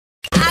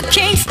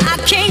can't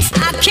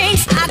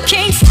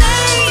stay.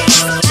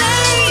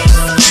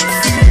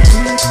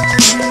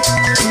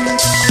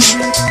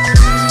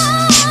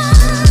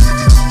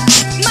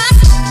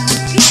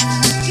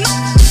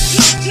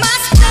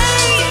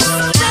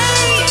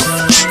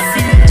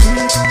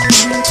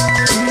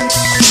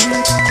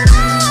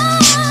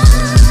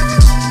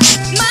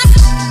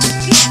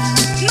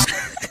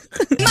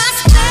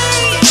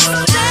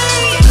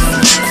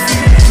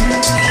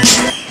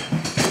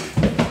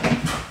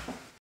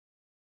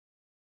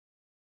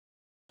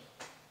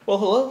 Well,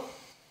 hello,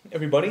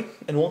 everybody,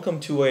 and welcome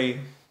to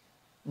a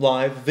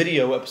live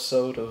video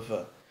episode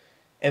of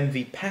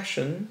MV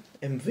Passion,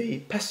 in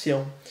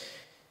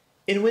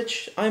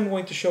which I'm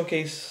going to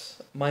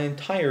showcase my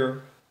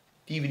entire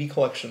DVD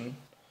collection,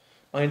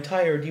 my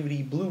entire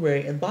DVD,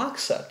 Blu-ray, and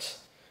box set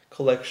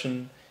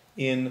collection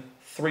in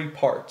 3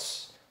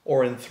 parts,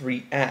 or in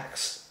 3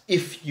 acts,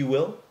 if you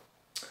will.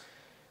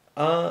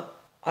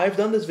 I've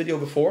done this video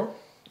before.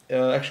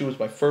 Actually, it was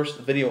my first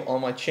video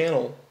on my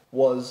channel.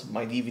 Was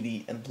my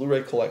DVD and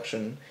Blu-ray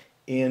collection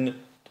in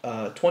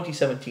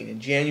 2017, in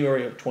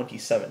January of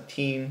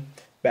 2017.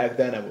 Back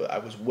then I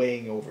was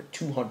weighing over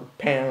 200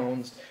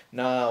 pounds.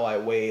 Now I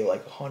weigh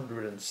like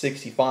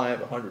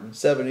 165,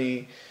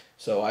 170.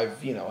 So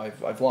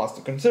I've lost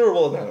a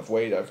considerable amount of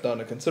weight. I've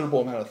done a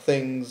considerable amount of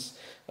things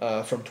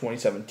from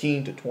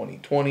 2017 to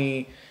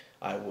 2020.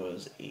 I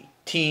was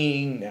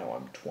 18, now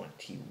I'm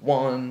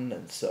 21,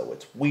 and so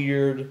it's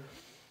weird.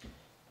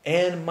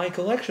 And my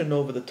collection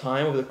over the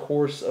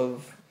course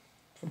of,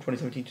 from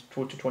 2017 to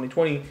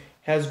 2020,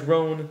 has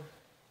grown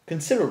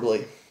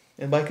considerably.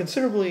 And by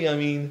considerably, I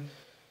mean,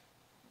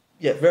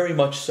 yeah, very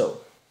much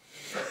so.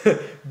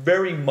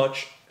 Very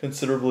much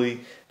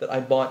considerably, that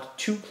I bought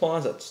 2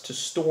 closets to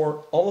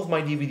store all of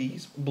my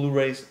DVDs,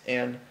 Blu-rays,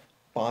 and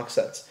box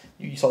sets.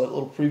 You saw that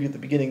little preview at the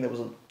beginning. That was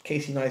a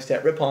Casey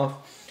Neistat ripoff.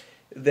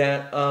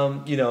 That,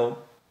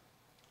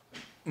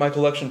 my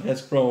collection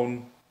has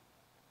grown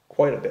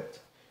quite a bit.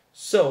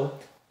 So,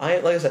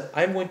 like I said,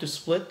 I'm going to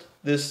split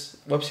this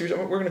web series.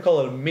 We're going to call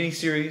it a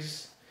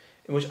mini-series,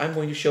 in which I'm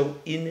going to show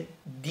in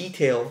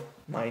detail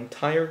my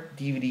entire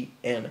DVD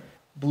and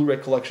Blu-ray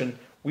collection.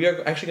 We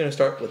are actually going to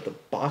start with the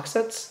box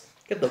sets,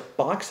 get the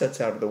box sets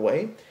out of the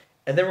way,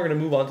 and then we're going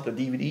to move on to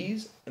the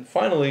DVDs, and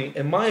finally,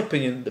 in my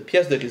opinion, the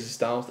pièce de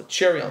résistance, the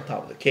cherry on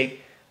top of the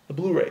cake, the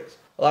Blu-rays.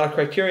 A lot of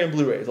Criterion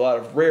Blu-rays, a lot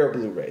of rare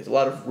Blu-rays, a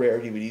lot of rare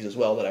DVDs as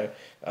well that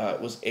I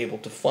was able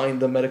to find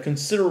them at a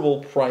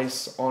considerable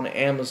price on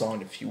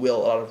Amazon, if you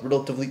will. A lot of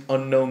relatively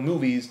unknown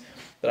movies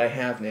that I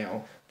have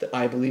now that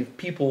I believe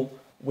people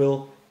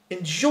will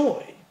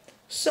enjoy.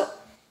 So,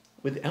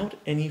 without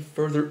any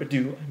further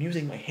ado, I'm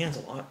using my hands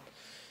a lot.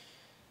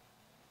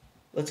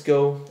 Let's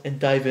go and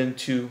dive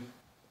into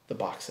the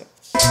box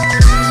sets.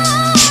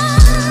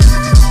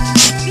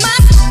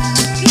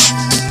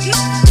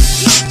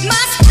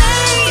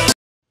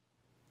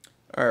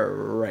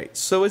 Alright,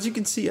 so as you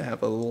can see, I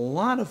have a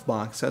lot of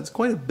box sets,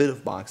 quite a bit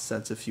of box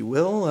sets, if you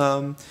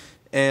will,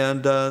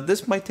 and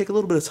this might take a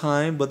little bit of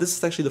time, but this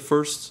is actually the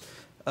first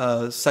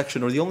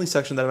section, or the only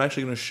section that I'm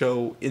actually going to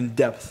show in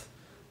depth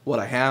what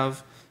I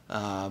have,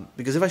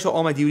 because if I show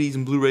all my DVDs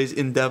and Blu-rays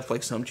in depth,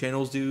 like some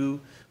channels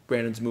do,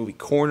 Brandon's Movie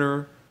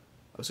Corner,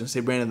 I was going to say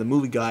Brandon the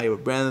Movie Guy,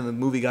 but Brandon the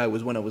Movie Guy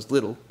was when I was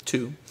little,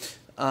 too,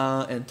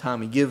 and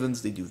Tommy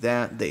Givens, they do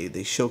that,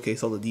 they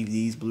showcase all the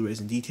DVDs,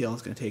 Blu-rays in detail.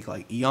 It's going to take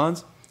like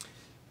eons.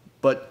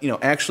 But, you know,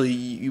 actually,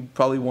 you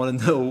probably want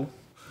to know,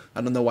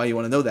 I don't know why you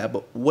want to know that,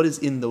 but what is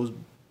in those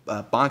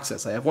box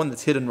sets? I have one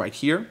that's hidden right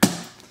here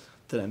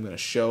that I'm going to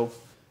show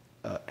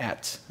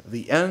at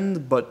the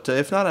end, but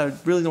if not, I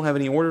really don't have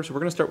any order, so we're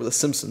going to start with The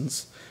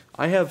Simpsons.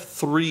 I have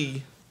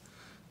 3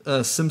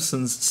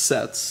 Simpsons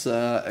sets.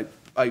 You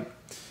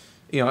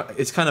know,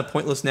 it's kind of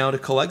pointless now to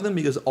collect them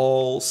because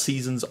all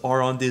seasons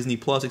are on Disney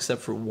Plus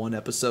except for one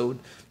episode,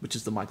 which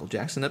is the Michael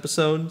Jackson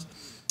episode.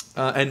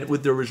 And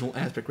with the original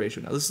aspect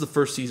ratio. Now, this is the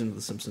first season of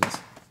The Simpsons.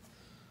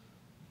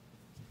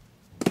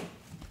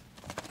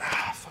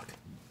 Ah, fuck.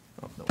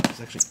 Oh, no, it's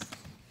actually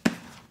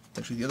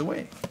the other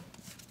way.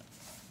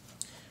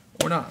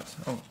 Or not.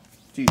 Oh,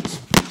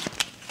 jeez.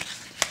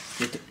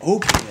 Get to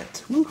open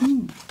it.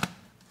 Woohoo!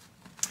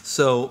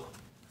 So,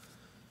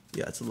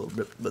 yeah, it's a little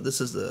bit, but this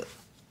is the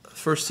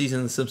first season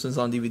of The Simpsons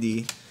on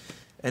DVD.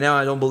 And now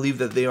I don't believe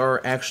that they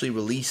are actually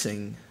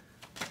releasing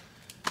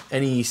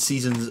any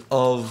seasons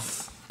of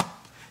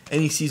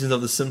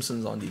The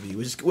Simpsons on DVD,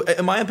 which is,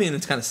 in my opinion,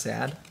 it's kind of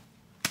sad.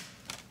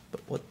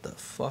 But what the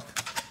fuck?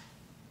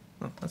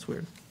 Oh, that's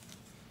weird.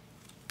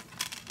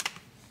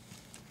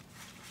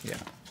 Yeah.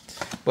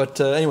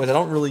 But anyways, I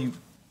don't really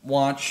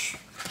watch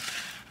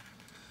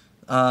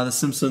The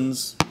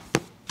Simpsons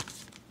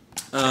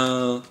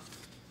on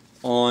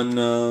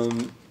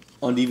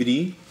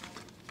DVD.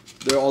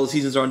 All the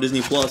seasons are on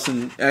Disney Plus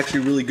and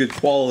actually really good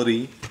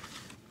quality.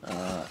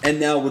 And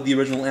now with the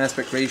original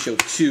aspect ratio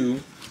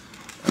too.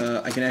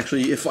 I can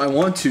actually, if I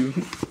want to,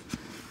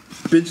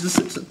 binge The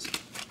Simpsons.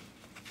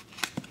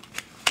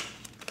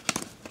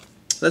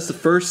 That's the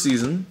first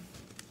season.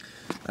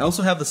 I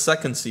also have the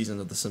second season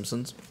of The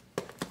Simpsons.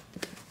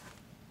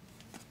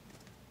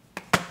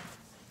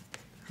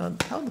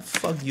 How the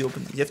fuck do you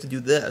open? You have to do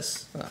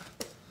this.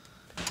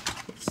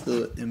 What's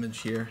the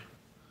image here?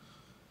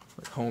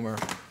 Like Homer.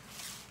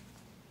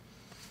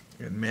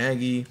 And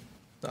Maggie.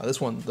 This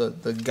one,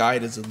 the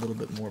guide is a little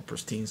bit more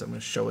pristine, so I'm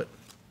going to show it.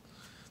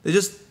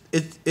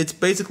 It's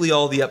basically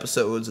all the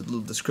episodes, a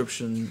little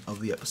description of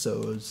the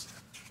episodes.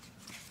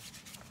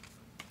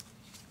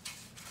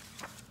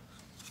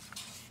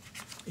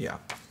 Yeah.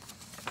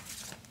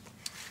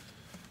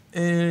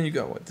 And you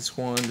got what? This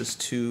one, this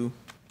two.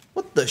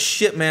 What the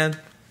shit, man?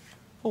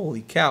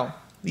 Holy cow.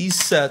 These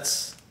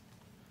sets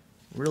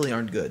really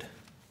aren't good.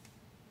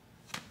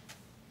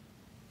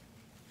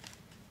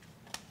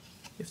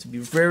 You have to be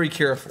very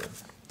careful.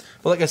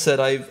 But like I said,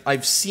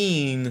 I've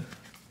seen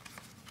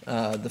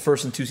the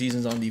first and 2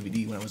 seasons on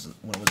DVD when I was a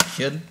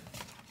kid.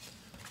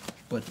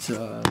 But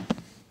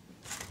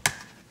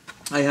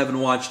I haven't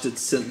watched it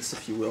since,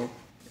 if you will.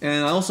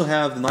 And I also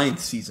have the 9th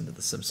season of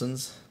The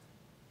Simpsons.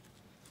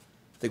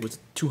 I think it was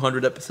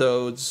 200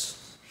 episodes.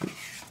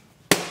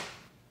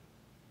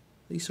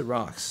 Lisa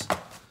rocks.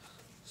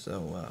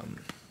 So,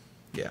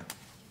 yeah.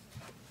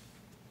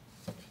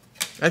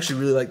 I actually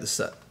really like the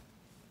set.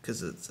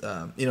 Because it's,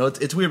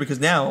 it's weird because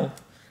now,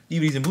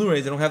 DVDs and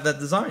Blu-rays, they don't have that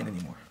design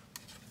anymore.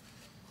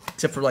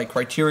 Except for, like,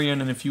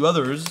 Criterion and a few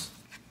others.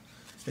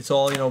 It's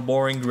all,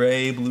 boring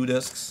gray, blue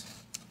discs.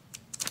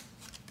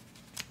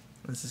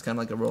 This is kind of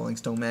like a Rolling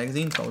Stone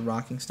magazine called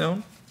Rocking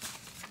Stone.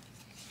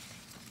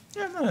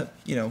 Yeah,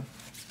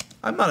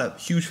 I'm not a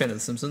huge fan of The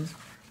Simpsons,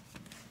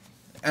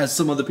 as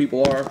some other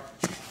people are,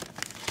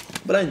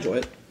 but I enjoy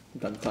it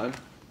from time to time.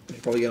 I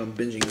should probably get on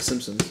binging The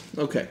Simpsons.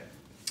 Okay,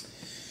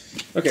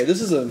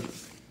 this is a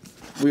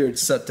weird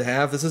set to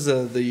have. This is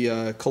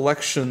the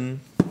collection,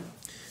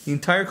 the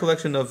entire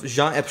collection of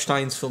Jean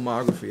Epstein's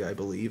filmography, I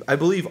believe. I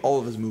believe all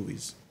of his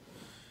movies.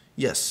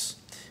 Yes,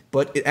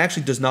 but it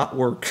actually does not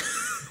work.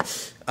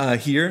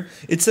 Here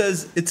it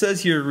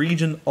says here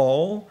region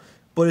all,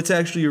 but it's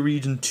actually a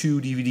region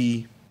 2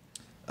 DVD,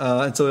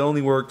 and so it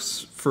only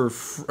works for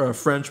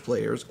French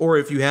players. Or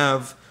if you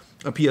have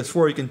a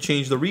PS4, you can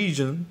change the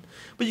region,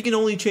 but you can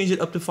only change it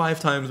up to 5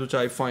 times, which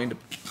I find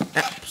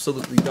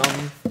absolutely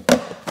dumb.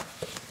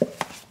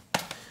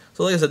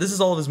 So like I said, this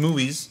is all of his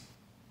movies,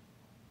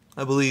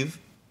 I believe.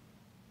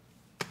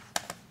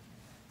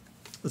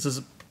 This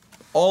is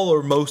all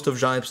or most of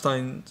Jean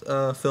Epstein's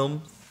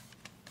film.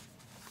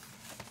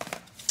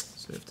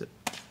 So we have to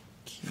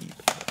keep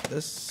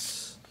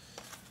this.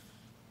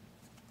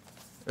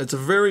 It's a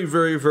very,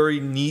 very, very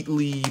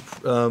neatly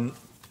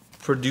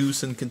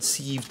produced and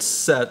conceived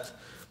set.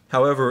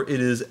 However, it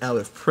is out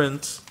of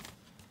print.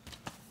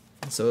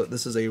 So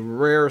this is a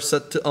rare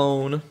set to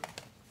own.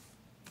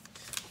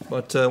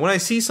 But when I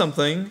see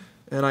something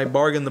and I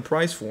bargain the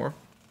price for,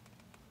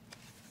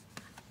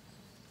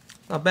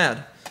 not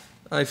bad.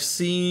 I've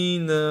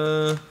seen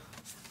Le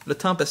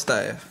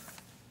Tempestaire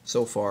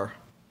so far.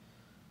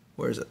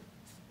 Where is it?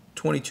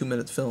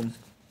 22-minute film.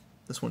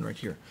 This one right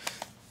here.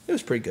 It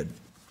was pretty good.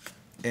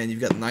 And you've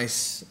got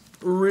nice,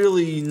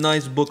 really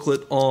nice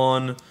booklet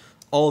on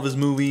all of his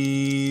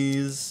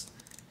movies.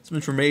 Some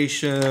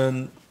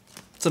information.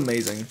 It's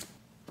amazing.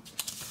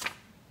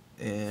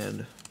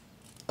 And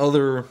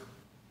other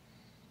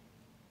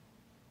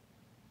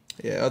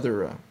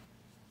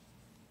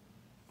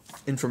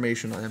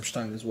information on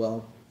Epstein as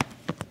well.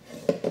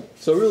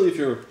 So really, if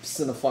you're a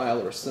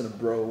cinephile or a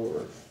cinebro,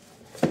 or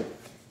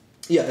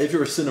if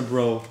you're a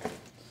cinebro,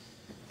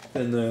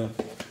 then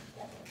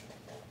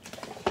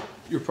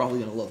you're probably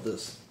gonna love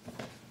this.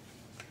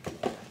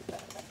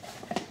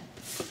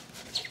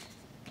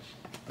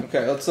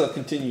 Okay, let's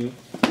continue.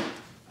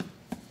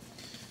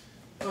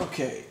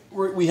 Okay,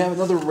 we have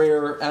another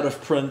rare out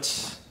of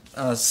print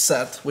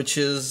set, which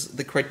is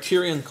the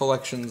Criterion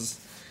Collection's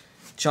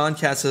John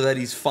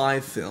Cassavetes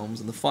 5 films,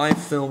 and the 5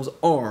 films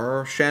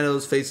are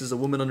Shadows, Faces, A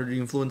Woman Under the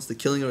Influence, The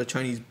Killing of a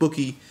Chinese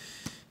Bookie,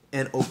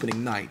 and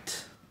Opening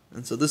Night.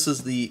 And so this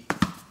is the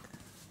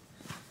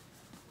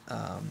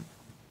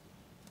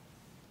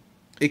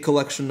a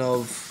collection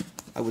of,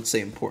 I would say,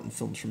 important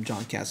films from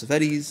John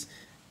Cassavetes.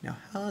 Now,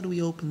 how do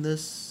we open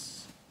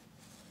this?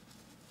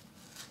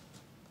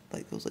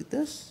 Light goes like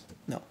this?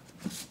 No.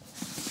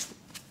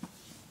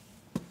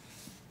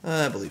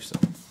 I believe so.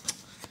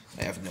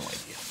 I have no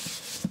idea.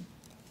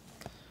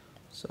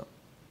 So,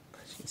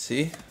 as you can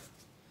see,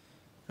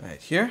 right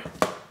here.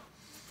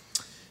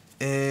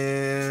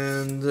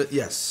 And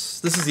yes,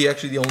 this is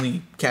actually the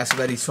only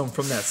Cassavetes film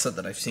from that set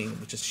that I've seen,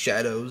 which is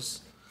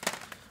Shadows,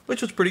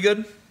 which was pretty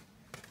good.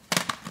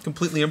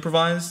 Completely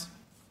improvised.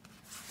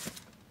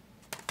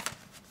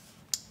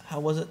 How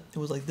was it? It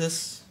was like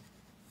this.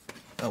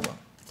 Oh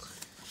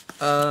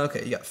well.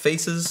 Okay, you got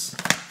Faces.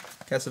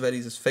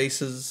 Cassavetes'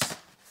 Faces.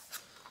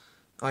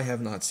 I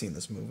have not seen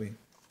this movie.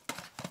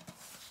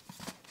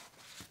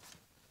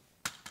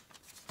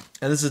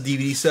 And this is a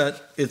DVD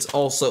set. It's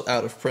also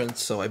out of print,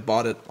 so I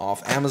bought it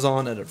off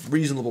Amazon at a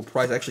reasonable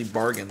price. I actually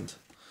bargained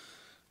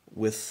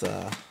with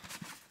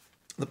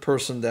the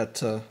person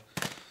that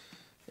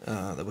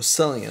was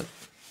selling it,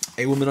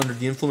 A Woman Under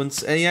the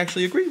Influence, and he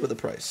actually agreed with the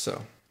price.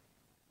 So,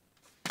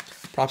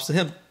 props to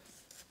him.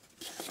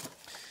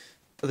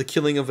 The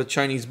Killing of a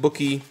Chinese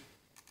Bookie.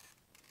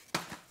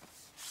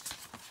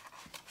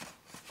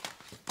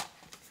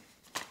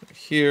 Right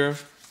here.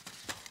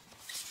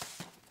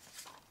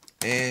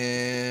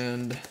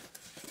 And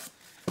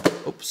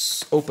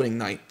oops, Opening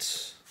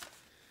Night.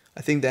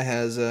 I think that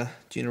has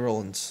Gina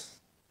Rollins,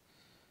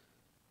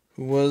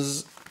 who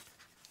was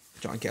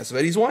John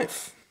Cassavetes'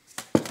 wife.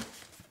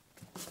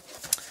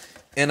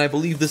 And I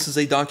believe this is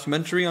a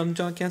documentary on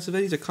John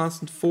Cassavetes, A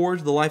Constant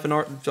Forge, The Life and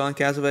Art of John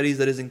Cassavetes,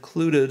 that is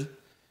included.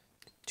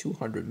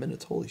 200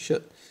 minutes, holy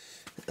shit.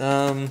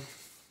 In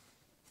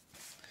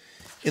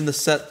the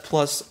set,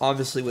 plus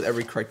obviously with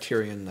every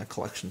Criterion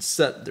Collection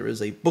set, there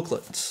is a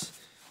booklet.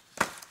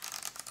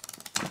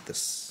 Like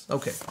this.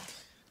 Okay.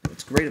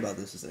 What's great about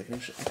this is that I can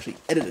actually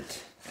edit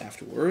it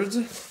afterwards.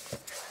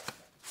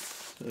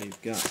 So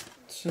you've got...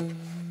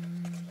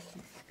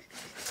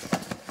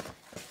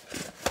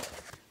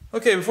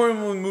 Okay, before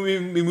we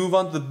move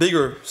on to the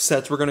bigger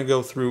sets, we're going to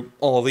go through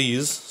all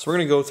these. So we're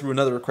going to go through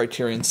another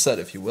Criterion set,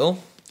 if you will.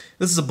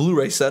 This is a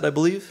Blu-ray set, I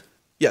believe.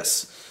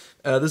 Yes.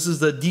 This is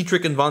the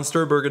Dietrich and von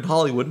Sternberg in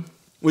Hollywood,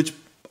 which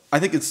I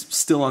think it's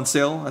still on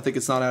sale. I think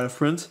it's not out of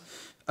print.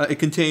 It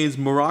contains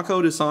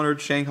Morocco, Dishonored,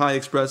 Shanghai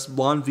Express,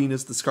 Blonde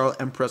Venus, The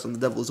Scarlet Empress, and The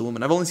Devil is a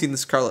Woman. I've only seen The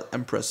Scarlet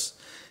Empress,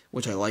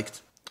 which I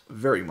liked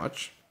very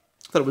much.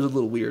 I thought it was a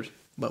little weird,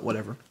 but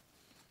whatever.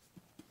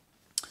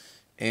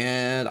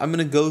 And I'm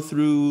going to go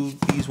through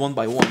these one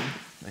by one.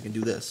 I can do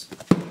this.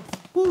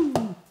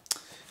 Woo!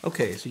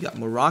 Okay, so you got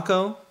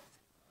Morocco.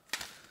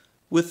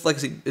 With, like I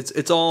said,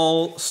 it's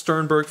all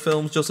Sternberg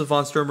films, Joseph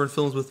von Sternberg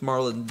films with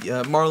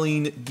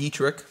Marlene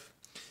Dietrich.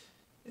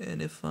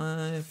 And if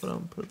I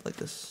put it like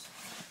this.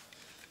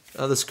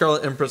 The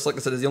Scarlet Empress, like I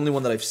said, is the only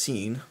one that I've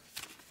seen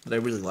that I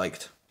really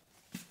liked.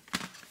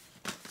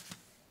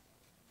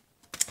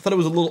 I thought it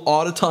was a little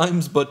odd at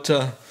times, but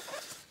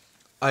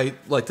I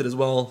liked it as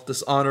well.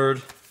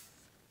 Dishonored.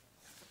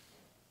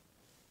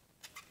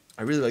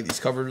 I really like these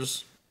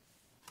covers.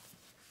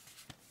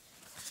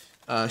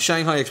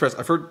 Shanghai Express.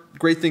 I've heard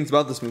great things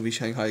about this movie,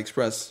 Shanghai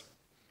Express.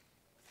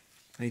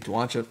 I need to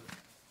watch it.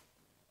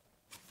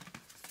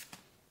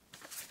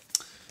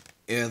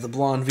 Yeah, The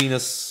Blonde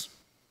Venus.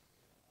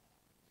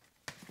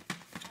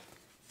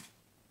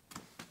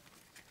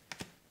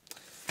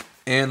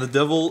 And The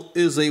Devil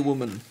is a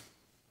Woman.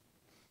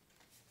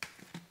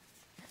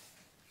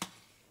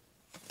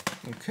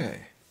 Okay.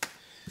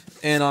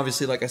 And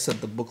obviously, like I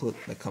said, the booklet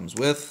that comes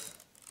with.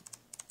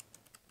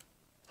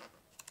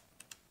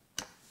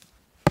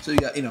 So you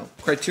got,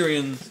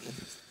 Criterion,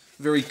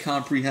 very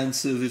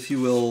comprehensive, if you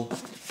will,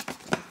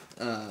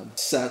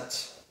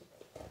 set.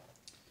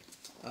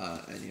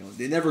 And,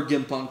 they never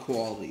gimp on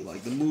quality.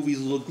 Like, the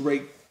movies look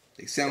great,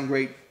 they sound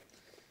great,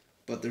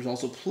 but there's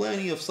also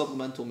plenty of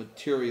supplemental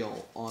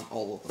material on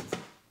all of them.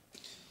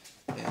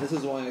 And this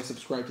is why I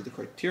subscribe to the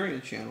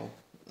Criterion channel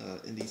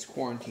in these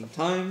quarantine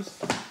times.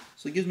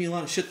 So it gives me a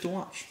lot of shit to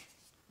watch.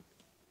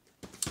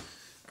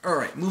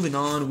 Alright, moving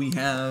on, we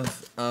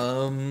have...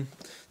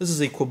 this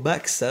is a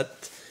Quebec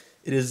set.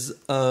 It is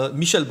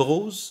Michel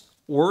Braul's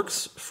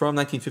works from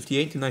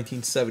 1958 to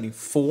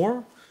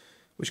 1974,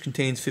 which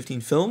contains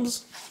 15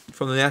 films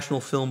from the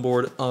National Film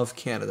Board of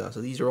Canada.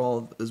 So these are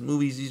all his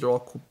movies. These are all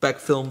Quebec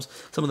films.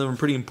 Some of them are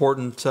pretty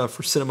important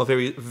for cinema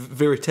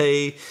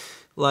verité,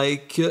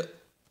 like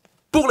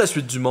Pour la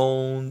suite du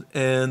monde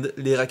and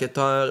Les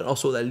Racketteurs, and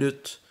also La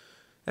Lutte.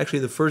 Actually,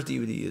 the first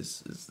DVD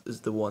is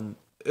the one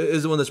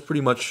that's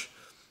pretty much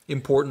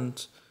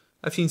important.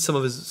 I've seen some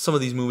of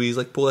these movies,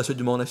 like Pour la suite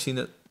du monde. I've seen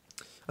it.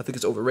 I think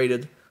it's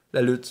overrated.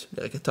 La Lutte,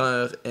 Les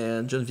Racketteurs,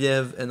 and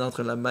Geneviève, and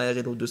Entre la mer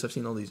et l'eau douce. I've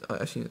seen all these.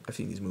 I've seen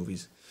these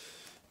movies.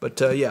 But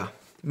yeah,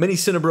 many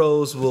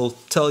cinebros will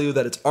tell you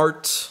that it's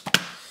art.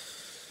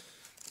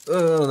 I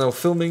don't know,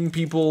 filming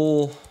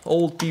people,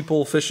 old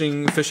people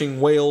fishing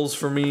whales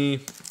for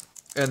me,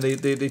 and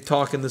they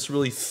talk in this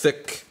really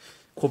thick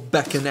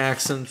Quebecan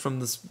accent from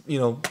this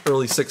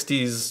early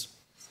 '60s.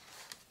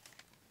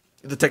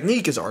 The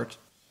technique is art,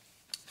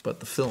 but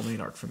the film ain't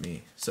art for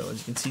me. So as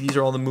you can see, these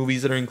are all the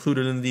movies that are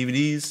included in the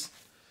DVDs.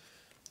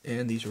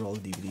 And these are all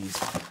the DVDs.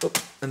 Oh,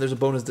 and there's a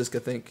bonus disc, I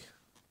think.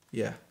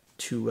 Yeah,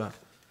 two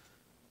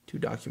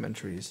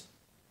documentaries.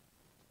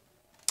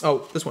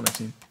 Oh, this one I've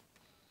seen.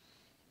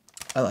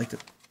 I liked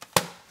it.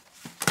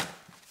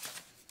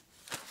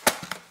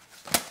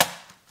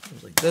 It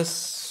was like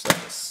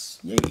this.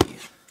 Yay.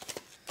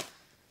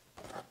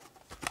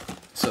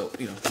 So,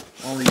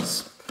 all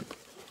these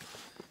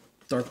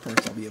dark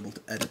parts I'll be able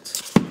to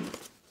edit.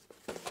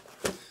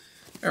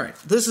 All right,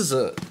 this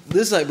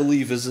I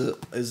believe is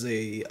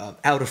a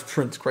out of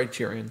print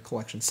Criterion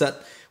Collection set,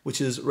 which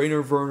is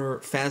Rainer Werner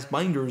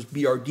Fassbinder's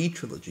BRD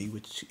trilogy,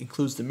 which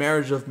includes The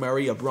Marriage of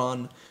Maria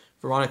Braun,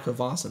 Veronica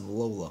Voss, and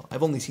Lola.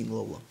 I've only seen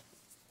Lola.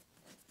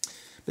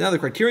 But now the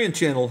Criterion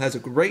channel has a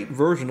great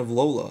version of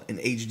Lola in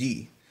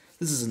HD.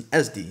 This is an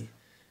SD,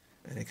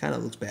 and it kind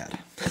of looks bad.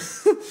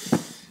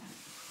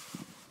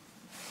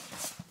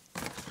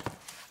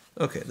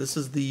 Okay, this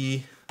is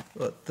the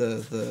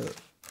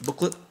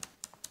booklet.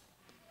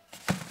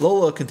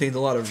 Lola contains a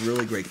lot of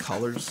really great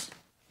colors.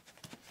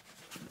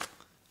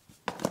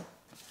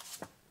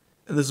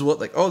 And this is what,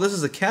 like, oh, this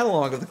is a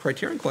catalog of the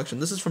Criterion Collection.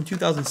 This is from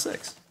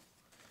 2006.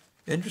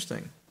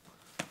 Interesting.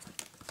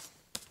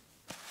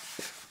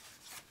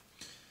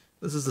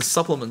 This is the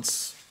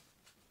supplements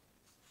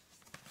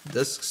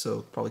disc, so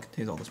it probably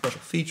contains all the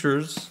special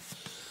features.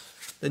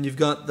 Then you've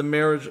got The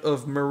Marriage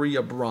of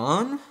Maria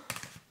Braun,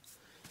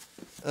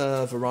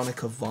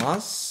 Veronica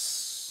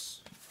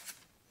Voss,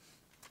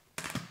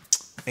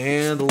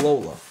 and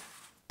Lola.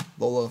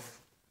 Lola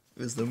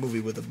is the movie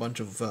with a bunch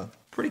of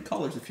pretty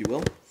colors, if you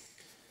will.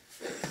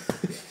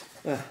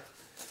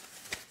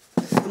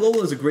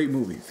 Lola is a great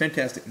movie.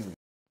 Fantastic movie.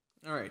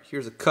 Alright,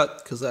 here's a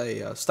cut because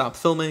I stopped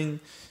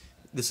filming.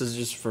 This is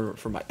just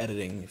for my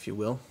editing, if you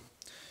will.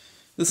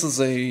 This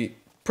is a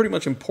pretty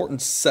much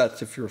important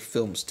set if you're a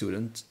film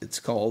student. It's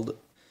called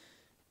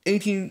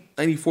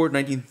 1894 to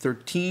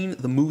 1913.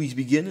 The Movies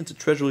Begin. It's a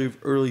treasury of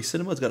early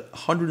cinema. It's got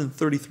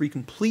 133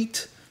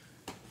 complete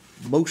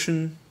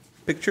motion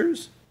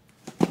pictures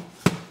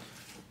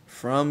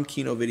from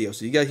Kino Video.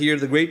 So you got here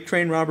The Great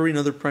Train Robbery and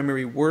Other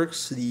Primary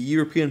Works, The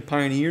European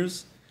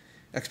Pioneers,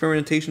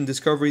 Experimentation,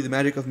 Discovery, The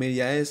Magic of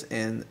Méliès,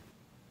 and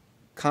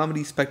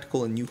Comedy,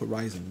 Spectacle, and New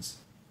Horizons.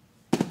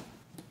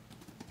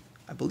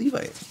 I believe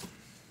So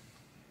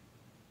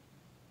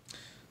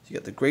you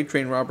got The Great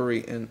Train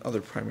Robbery and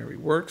Other Primary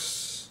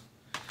Works.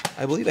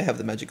 I believe I have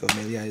The Magic of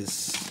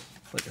Méliès,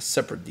 like a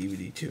separate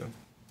DVD too.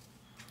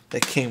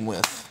 That came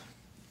with.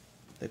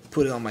 They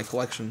put it on my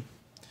collection.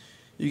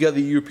 You got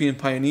The European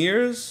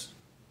Pioneers.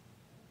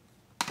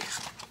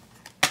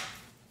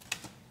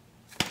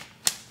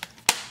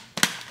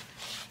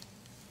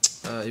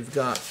 You've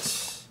got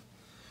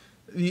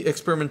The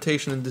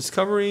Experimentation and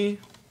Discovery.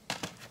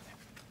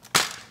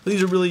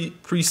 These are really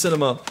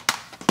pre-cinema.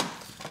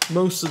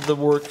 Most of the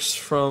works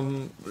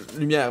from,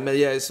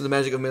 Méliès, The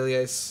Magic of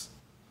Méliès.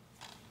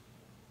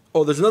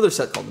 Oh, there's another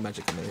set called The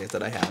Magic of Méliès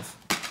that I have.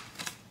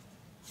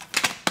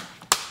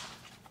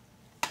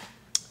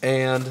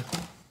 And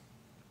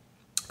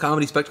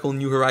Comedy, Spectacle, and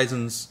New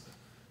Horizons.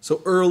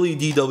 So early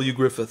D.W.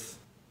 Griffith.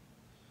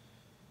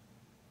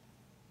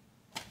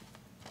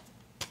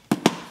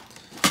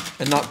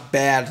 And not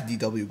bad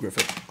D.W.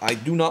 Griffith. I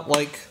do not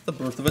like The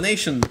Birth of a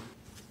Nation.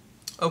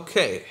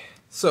 Okay,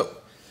 so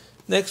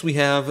next we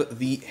have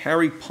the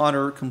Harry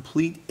Potter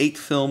Complete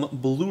 8-Film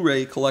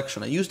Blu-ray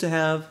Collection. I used to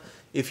have,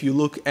 if you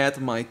look at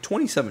my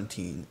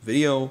 2017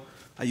 video,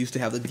 I used to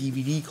have the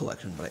DVD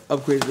collection, but I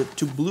upgraded it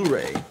to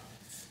Blu-ray.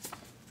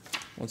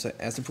 Once I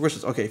asked them for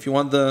wishes. Okay, if you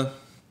want the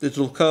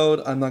digital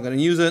code, I'm not going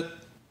to use it.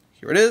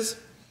 Here it is.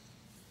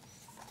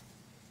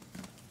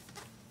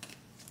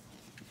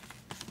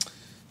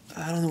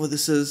 I don't know what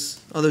this is.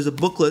 Oh, there's a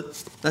booklet,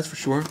 that's for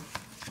sure.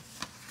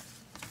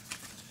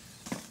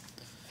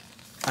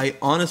 I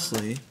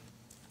honestly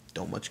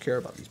don't much care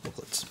about these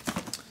booklets.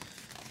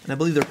 And I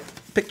believe they're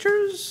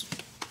pictures?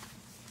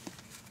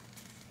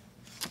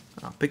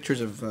 Oh,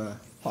 pictures of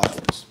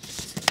Hogwarts.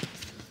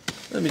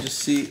 Let me just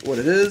see what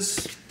it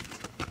is.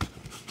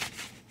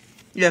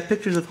 Yeah,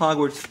 pictures of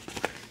Hogwarts.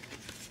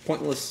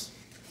 Pointless.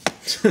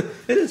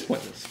 It is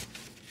pointless.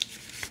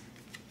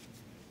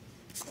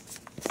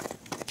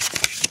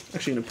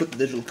 Actually, I'm going to put the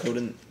digital code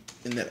in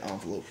that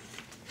envelope.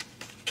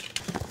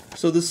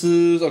 So this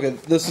is, okay,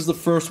 this is the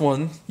first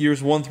one,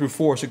 years 1 through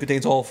 4, so it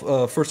contains all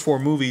first 4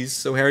 movies.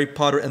 So Harry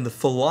Potter and the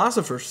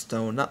Philosopher's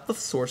Stone, not the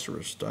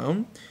Sorcerer's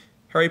Stone.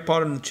 Harry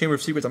Potter and the Chamber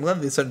of Secrets. I'm glad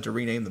they decided to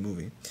rename the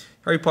movie.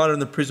 Harry Potter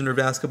and the Prisoner of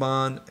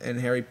Azkaban, and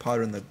Harry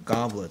Potter and the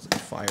Goblet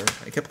of Fire.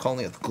 I kept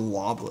calling it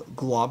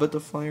Globlet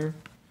of Fire.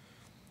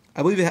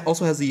 I believe it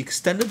also has the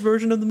extended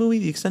version of the movie,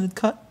 the extended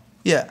cut.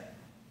 Yeah.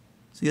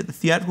 So you get the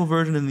theatrical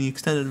version and the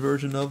extended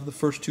version of the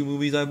first 2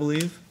 movies, I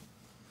believe.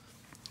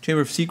 Chamber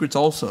of Secrets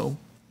also.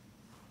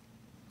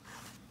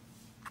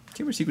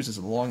 Chamber of Secrets is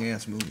a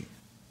long-ass movie.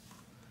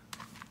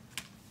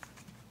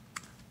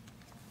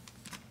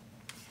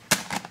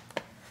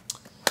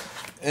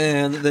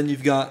 And then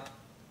you've got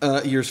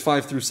years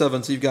 5 through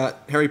 7. So you've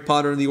got Harry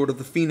Potter and the Order of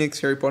the Phoenix,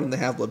 Harry Potter and the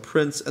Half-Blood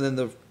Prince, and then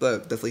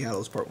the Deathly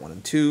Hallows Part 1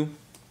 and 2.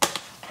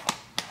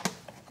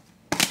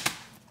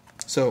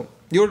 So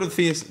the Order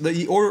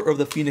of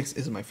the Phoenix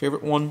is my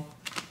favorite one.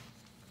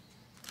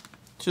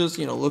 Just,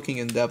 you know, looking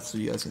in depth so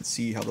you guys can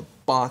see how the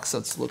box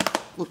sets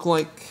look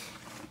like.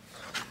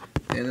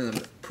 And then I'm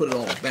going to put it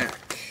all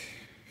back,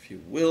 if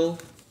you will.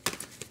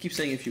 I keep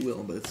saying if you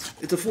will, but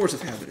it's a force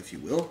of habit, if you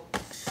will.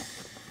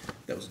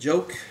 That was a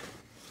joke.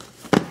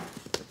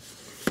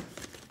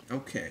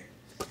 Okay.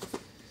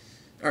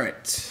 All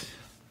right.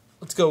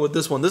 Let's go with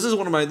this one. This is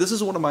one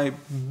of my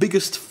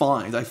biggest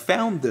finds. I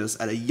found this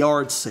at a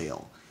yard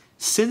sale.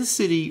 Sin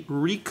City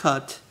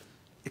Recut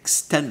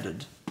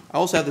Extended. I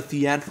also have the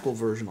theatrical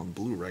version on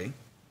Blu-ray.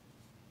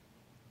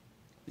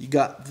 You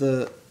got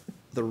the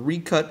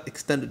recut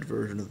extended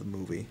version of the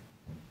movie.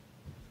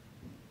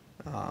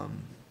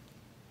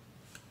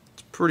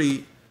 It's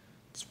pretty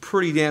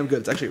damn good.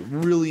 It's actually a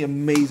really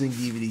amazing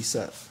DVD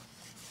set.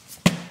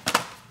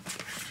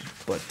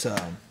 But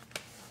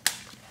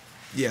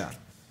yeah.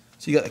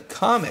 So you got a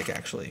comic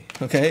actually,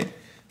 okay?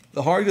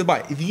 The Hard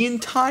Goodbye. The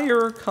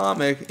entire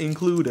comic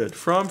included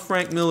from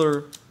Frank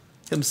Miller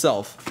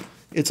himself.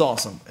 It's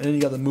awesome. And then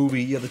you got the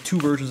movie. You have the two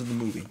versions of the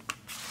movie.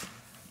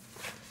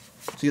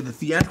 So you have the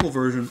theatrical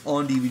version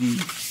on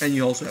DVD, and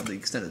you also have the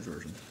extended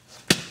version.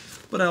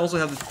 But I also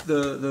have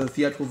the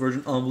theatrical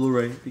version on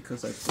Blu-ray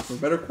because I prefer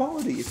better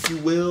quality, if you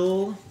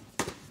will.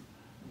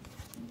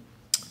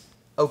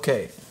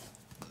 Okay.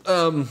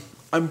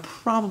 I'm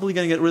probably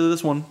going to get rid of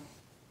this one.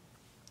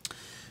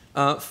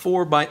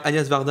 4 by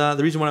Agnès Varda.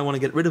 The reason why I want to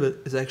get rid of it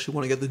is I actually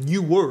want to get the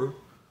newer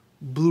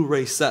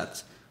Blu-ray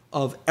set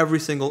of every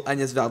single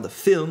Agnès Varda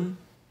film,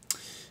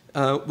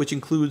 which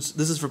includes,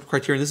 this is from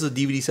Criterion, this is a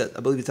DVD set, I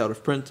believe it's out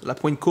of print, La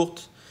Pointe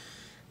Courte,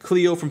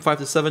 Cléo from 5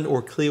 to 7,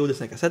 or Cléo de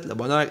 5 à 7, Le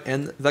Bonheur,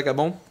 and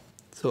Vagabond.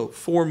 So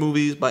 4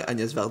 movies by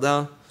Agnès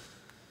Varda.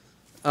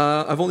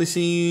 I've only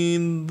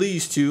seen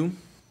these two,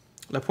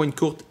 La Pointe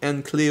Courte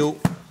and Cléo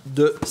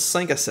de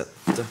 5 à 7.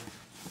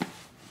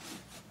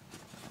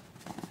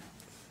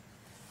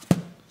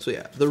 So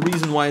yeah, the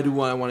reason why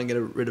I want to get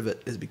rid of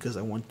it is because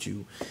I want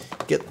to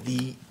get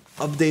the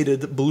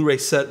updated Blu-ray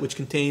set, which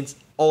contains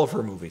all of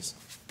her movies.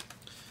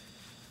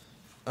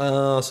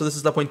 So this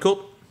is La Pointe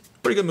Courte.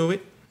 Pretty good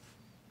movie.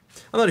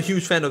 I'm not a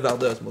huge fan of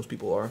Varda, as most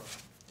people are.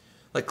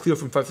 Like Cleo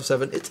from 5 to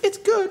 7. It's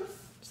good.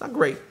 It's not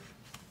great.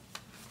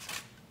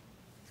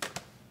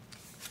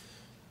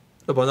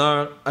 Le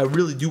Bonheur. I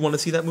really do want to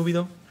see that movie,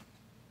 though.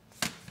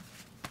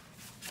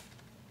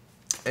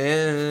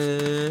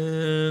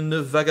 And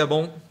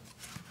Vagabond.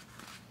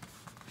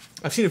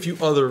 I've seen a few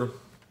other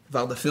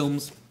Varda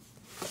films.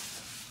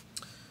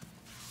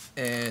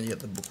 And you have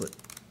the booklet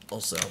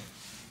also.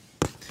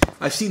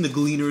 I've seen The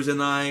Gleaners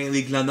and I,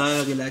 Les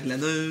Glaneurs et la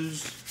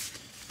Glaneuse,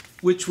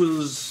 which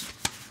was,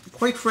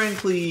 quite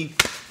frankly,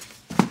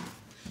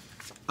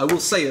 I will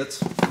say it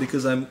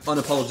because I'm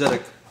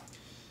unapologetic,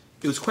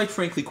 it was quite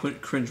frankly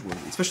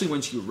cringeworthy, especially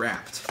when she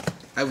rapped.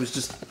 It was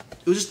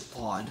just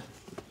odd.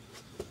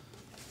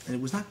 And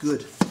it was not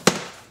good.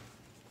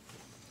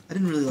 I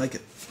didn't really like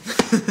it.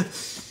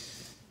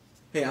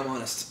 Hey, I'm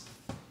honest.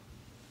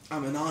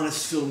 I'm an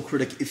honest film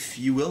critic, if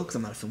you will, because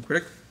I'm not a film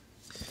critic.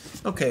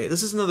 Okay,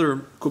 this is another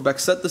Quebec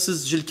set. This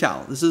is Gilles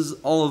Cal. This is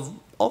all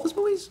of his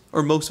movies?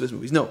 Or most of his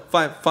movies? No,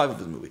 five of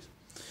his movies.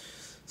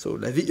 So,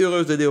 La vie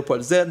heureuse de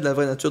Léopold Z, La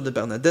vraie nature de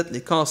Bernadette,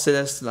 Les corps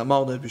célestes, La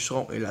mort d'un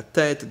bûcheron et La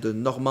tête de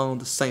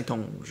Normande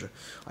Saint-Onge.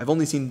 I've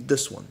only seen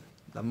this one,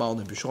 La mort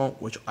d'un bûcheron,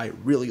 which I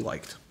really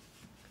liked.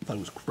 I thought it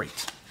was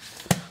great.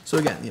 So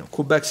again,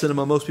 Quebec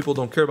cinema, most people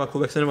don't care about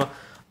Quebec cinema.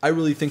 I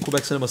really think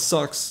Quebec cinema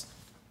sucks,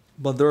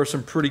 but there are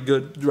some pretty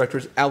good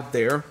directors out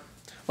there,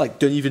 like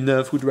Denis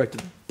Villeneuve, who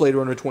directed Blade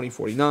Runner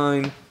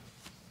 2049.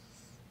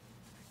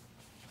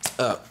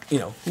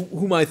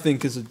 Whom I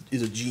think is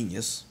a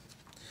genius.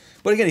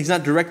 But again, he's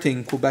not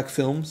directing Quebec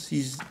films,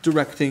 he's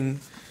directing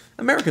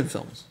American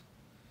films.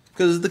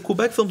 Because the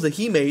Quebec films that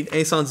he made,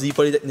 Incendie,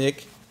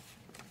 Polytechnique,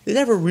 they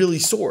never really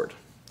soared.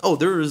 Oh,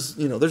 there's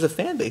a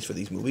fan base for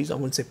these movies. I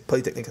wouldn't say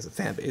Polytechnique has a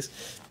fan base,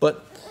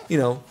 but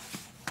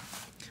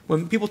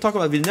when people talk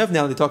about Villeneuve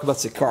now, they talk about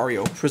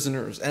Sicario,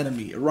 Prisoners,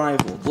 Enemy,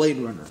 Arrival, Blade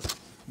Runner,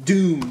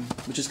 Doom,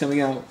 which is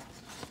coming out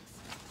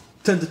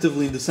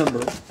tentatively in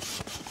December.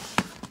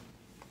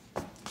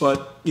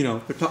 But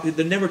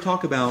they never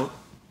talk about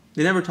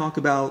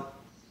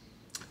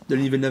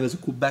Denis Villeneuve as a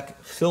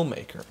Quebec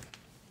filmmaker.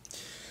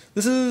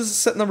 This is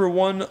set number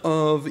 1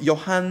 of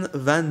Johan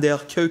van der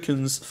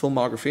Keuken's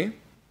filmography.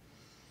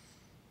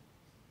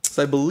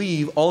 So I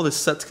believe all of his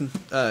sets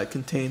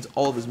contains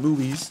all of his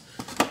movies,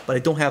 but I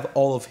don't have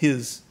all of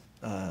his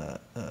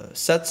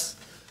sets.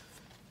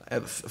 I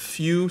have a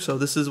few. So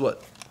this is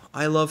what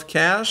I Love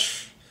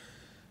Cash,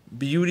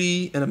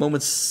 Beauty, and A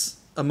Moment's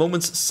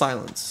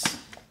Silence.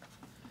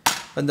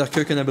 Van der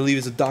Keuken, I believe,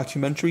 is a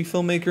documentary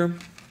filmmaker.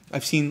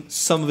 I've seen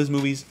some of his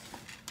movies,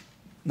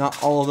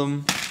 not all of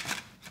them.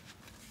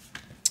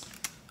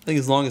 I think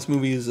his longest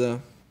movie is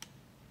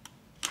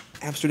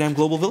Amsterdam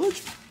Global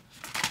Village.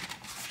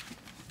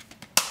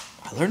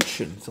 I learned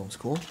shit in film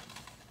school.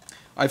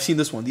 I've seen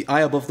this one, The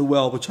Eye Above the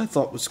Well, which I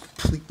thought was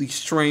completely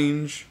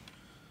strange.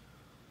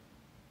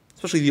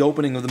 Especially the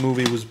opening of the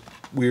movie was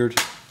weird.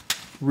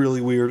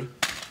 Really weird.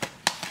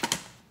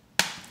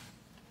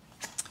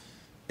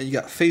 And you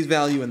got Face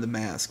Value and The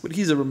Mask. But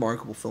he's a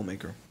remarkable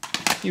filmmaker.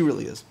 He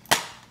really is.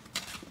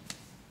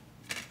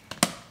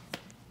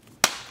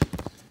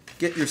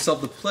 Get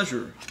yourself the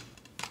pleasure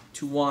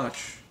to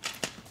watch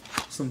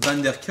some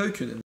Van der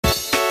Keuken.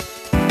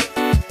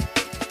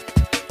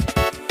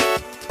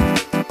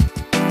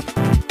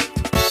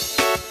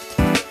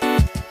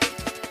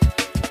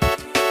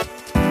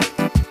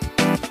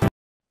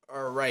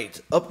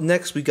 Alright, up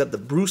next we got the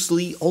Bruce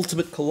Lee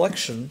Ultimate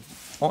Collection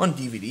on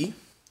DVD.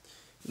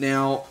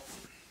 Now,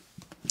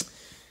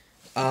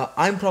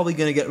 I'm probably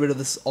going to get rid of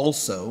this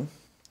also,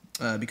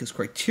 because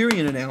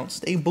Criterion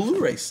announced a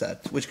Blu-ray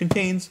set, which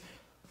contains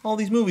all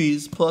these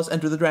movies, plus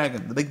Enter the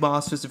Dragon, The Big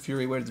Boss, Fist of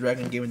Fury, Where the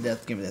Dragon, Game of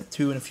Death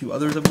 2, and a few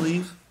others, I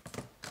believe.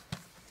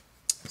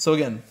 So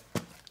again,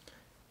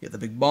 you have The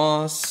Big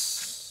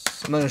Boss.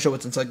 I'm not going to show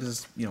what's inside because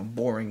it's,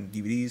 boring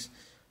DVDs.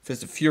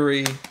 Fist of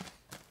Fury,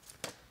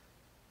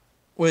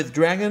 with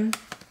Dragon,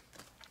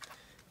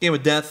 Game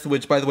of Death,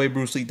 which, by the way,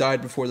 Bruce Lee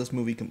died before this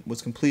movie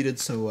was completed,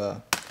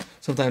 so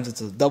sometimes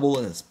it's a double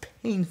and it's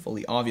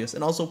painfully obvious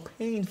and also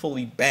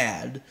painfully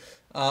bad.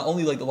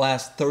 Only like the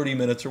last 30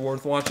 minutes are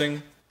worth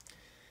watching.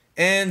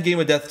 And Game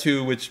of Death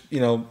 2, which, you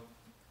know,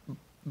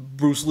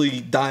 Bruce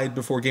Lee died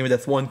before Game of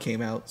Death 1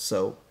 came out,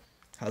 so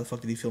how the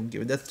fuck did he film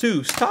Game of Death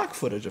 2? Stock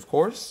footage, of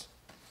course.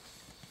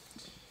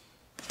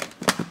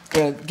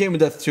 And Game of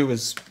Death 2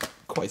 is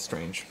quite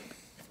strange.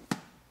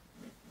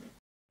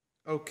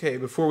 Okay,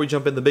 before we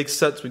jump in the big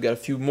sets, we got a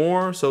few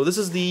more. So this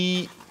is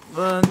the,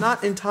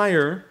 not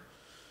entire,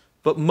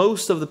 but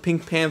most of the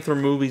Pink Panther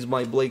movies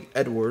by Blake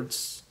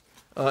Edwards.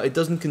 It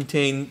doesn't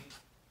contain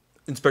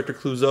Inspector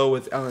Clouseau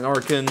with Alan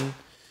Arkin,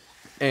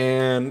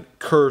 and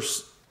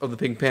Curse of the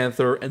Pink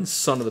Panther, and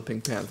Son of the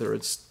Pink Panther.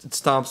 It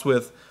stops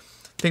with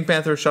Pink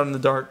Panther, Shot in the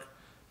Dark,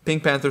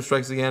 Pink Panther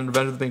Strikes Again,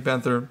 Revenge of the Pink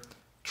Panther,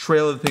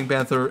 Trail of the Pink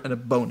Panther, and a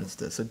bonus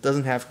disc. It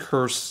doesn't have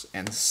Curse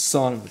and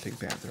Son of the Pink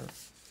Panther,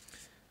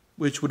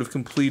 which would have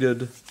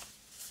completed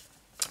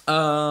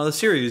the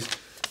series.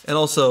 And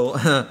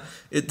also,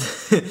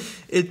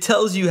 it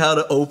tells you how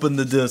to open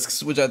the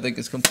discs, which I think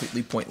is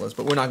completely pointless,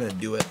 but we're not going to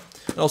do it.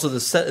 And also,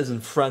 the set is in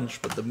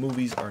French, but the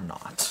movies are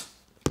not.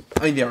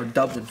 I mean, they are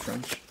dubbed in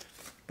French,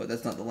 but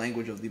that's not the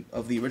language of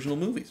the original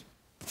movies.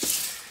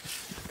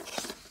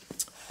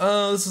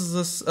 This is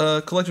this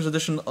collector's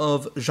edition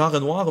of Jean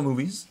Renoir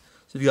movies.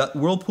 So you've got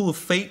Whirlpool of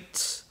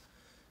Fate,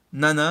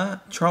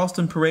 Nana,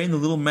 Charleston Parade, The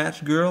Little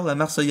Match Girl, La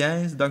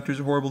Marseillaise, Doctor's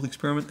Horrible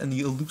Experiment, and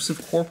The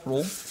Elusive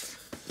Corporal.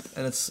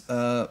 And it's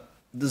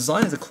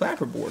designed as a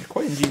clapperboard.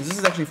 Quite ingenious. This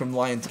is actually from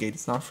Lionsgate.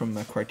 It's not from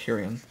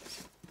Criterion.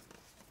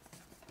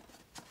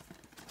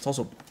 It's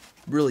also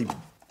really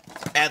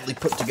badly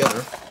put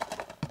together.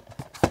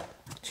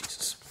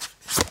 Jesus.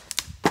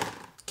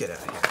 Get out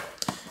of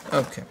here.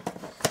 Okay.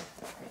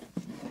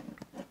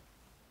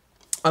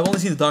 I've only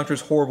seen the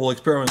Doctor's Horrible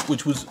Experiment,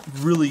 which was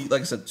really,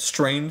 like I said,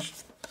 strange.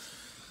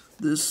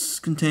 This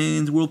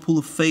contains Whirlpool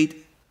of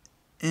Fate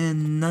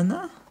and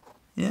Nana.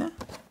 Yeah?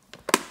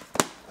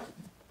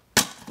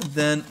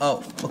 Then,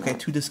 oh, okay,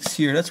 2 discs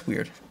here. That's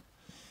weird.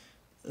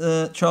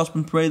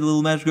 Charleston Parade, The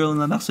Little Match Girl, and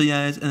La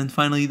Marseillaise. And then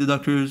finally, The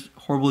Doctor's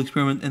Horrible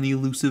Experiment and The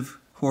Elusive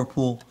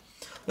Whirlpool.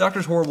 The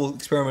Doctor's Horrible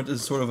Experiment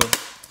is sort of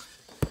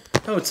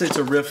a, I would say it's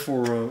a riff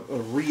or a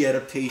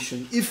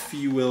re-adaptation, if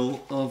you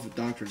will, of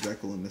Dr.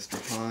 Jekyll and Mr.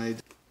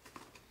 Hyde.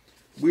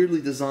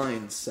 Weirdly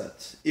designed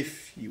set,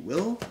 if you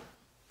will.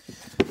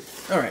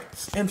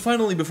 Alright, and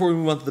finally, before we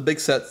move on to the big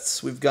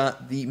sets, we've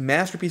got the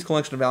Masterpiece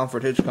Collection of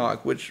Alfred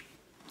Hitchcock, which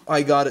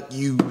I got it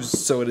used,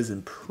 so it is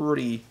in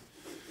pretty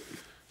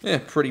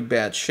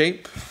bad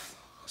shape.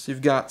 So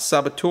you've got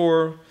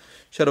Saboteur,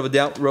 Shadow of a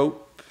Doubt,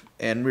 Rope,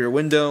 and Rear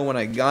Window. When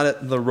I got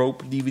it, the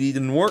Rope DVD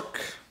didn't work.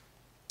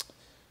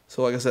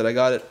 So like I said, I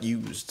got it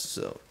used,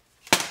 so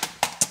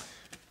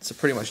it's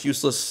pretty much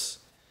useless.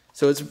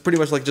 So it's pretty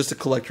much like just a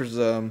collector's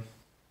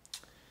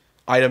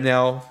item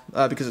now,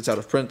 because it's out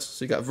of print.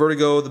 So you got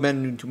Vertigo, The Man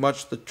Who Knew Too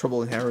Much, The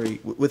Trouble in Harry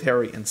with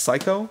Harry, and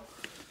Psycho.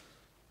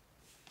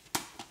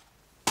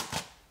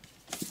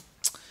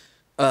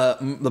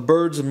 The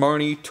Birds of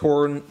Marnie,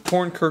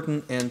 Torn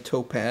Curtain, and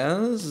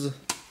Topaz.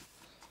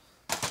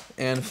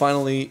 And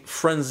finally,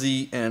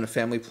 Frenzy and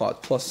Family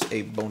Plot, plus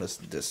a bonus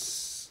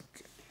disc.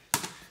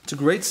 It's a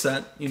great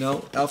set, you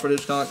know. Alfred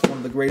Hitchcock, one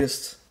of the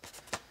greatest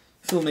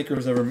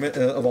filmmakers ever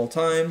of all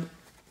time.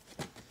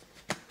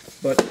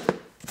 But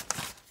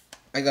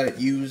I got it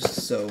used,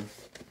 so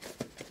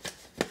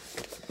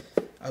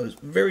I was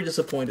very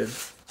disappointed.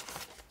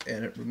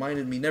 And it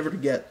reminded me never to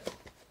get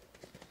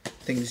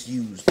things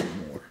used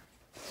anymore.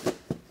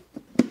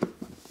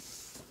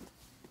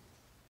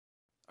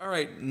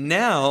 Alright,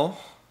 now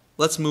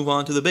let's move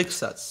on to the big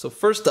sets. So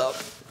first up,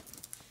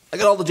 I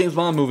got all the James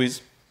Bond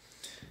movies.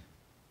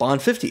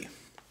 Bond 50.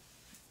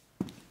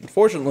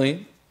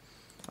 Unfortunately,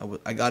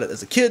 I got it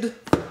as a kid,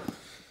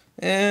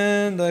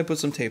 and I put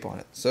some tape on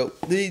it. So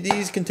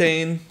these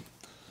contain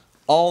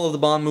all of the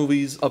Bond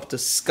movies up to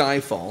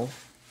Skyfall.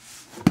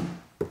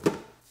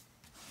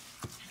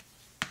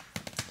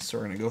 So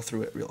we're going to go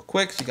through it real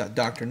quick. So you got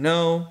Dr.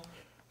 No,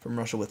 From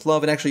Russia with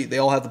Love. And actually, they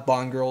all have the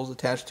Bond girls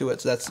attached to it.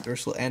 So that's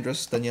Ursula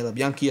Andress, Daniela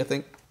Bianchi, I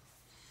think.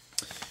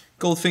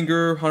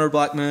 Goldfinger, Hunter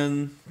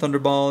Blackman,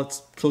 Thunderball.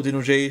 It's Claudine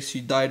Auger.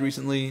 She died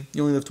recently.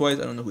 You Only Live Twice.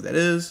 I don't know who that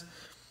is.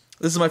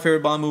 This is my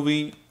favorite Bond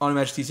movie. On Her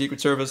Majesty's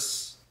Secret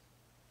Service.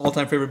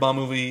 All-time favorite Bond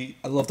movie.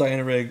 I love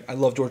Diana Rigg. I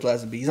love George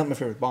Lazenby. He's not my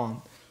favorite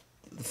Bond.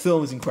 The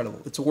film is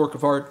incredible. It's a work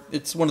of art.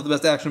 It's one of the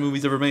best action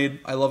movies ever made.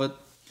 I love it.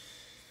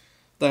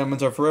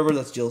 Diamonds Are Forever.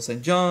 That's Jill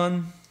St.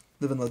 John.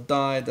 Live and Let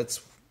Die.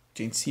 That's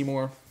Jane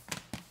Seymour.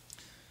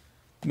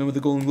 Men with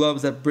the Golden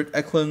Gloves. That's Britt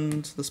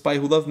Eklund. The Spy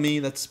Who Loved Me.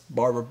 That's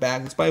Barbara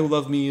Bach. The Spy Who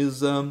Loved Me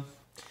is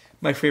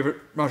my favorite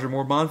Roger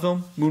Moore Bond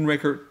film.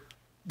 Moonraker.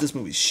 This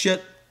movie's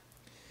shit.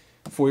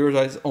 For Your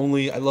Eyes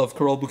Only. I love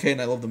Carole Bouquet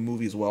and I love the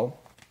movie as well.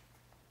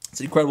 It's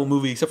an incredible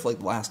movie except for like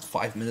the last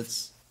 5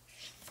 minutes.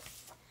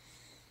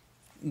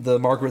 The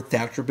Margaret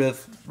Thatcher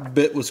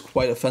bit was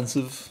quite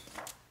offensive.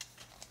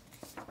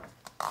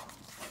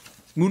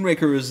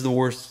 Moonraker is the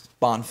worst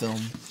Bond film.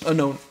 Oh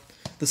no,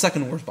 the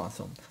second worst Bond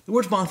film. The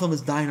worst Bond film is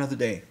Die Another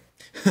Day.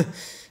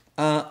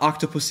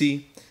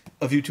 Octopussy,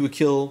 A View to a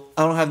Kill.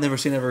 I don't have Never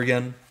Say Never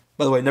Again.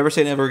 By the way, Never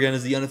Say Never Again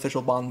is the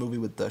unofficial Bond movie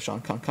with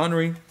Sean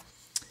Connery.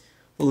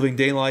 The Living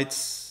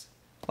Daylights.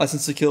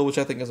 License to Kill, which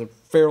I think is a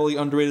fairly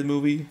underrated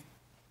movie.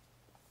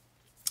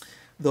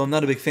 Though I'm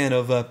not a big fan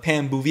of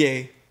Pam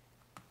Bouvier.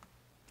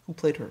 Who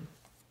played her?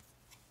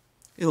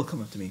 It'll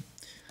come up to me.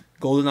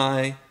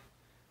 GoldenEye.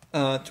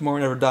 Tomorrow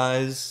Never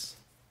Dies.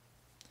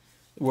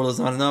 The World Is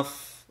Not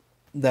Enough.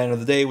 Die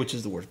Another Day, which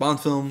is the worst Bond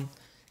film.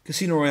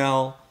 Casino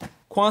Royale.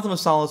 Quantum of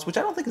Solace, which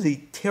I don't think is a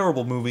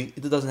terrible movie.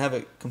 It doesn't have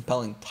a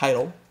compelling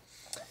title.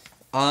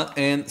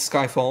 And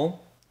Skyfall,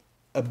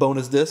 a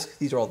bonus disc.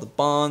 These are all the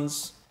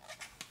Bonds.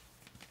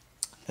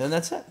 And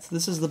that's it. So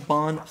this is the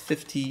Bond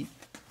 50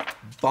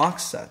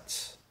 box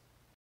set.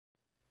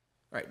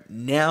 All right,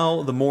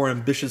 now the more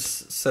ambitious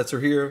sets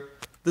are here.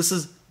 This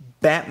is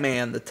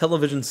Batman, the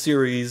television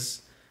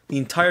series, the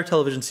entire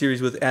television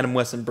series with Adam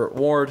West and Burt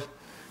Ward.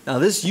 Now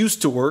this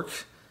used to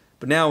work,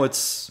 but now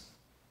it's,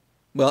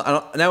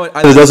 well, now it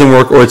either doesn't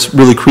work or it's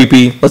really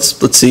creepy. Let's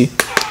see.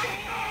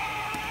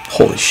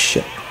 Holy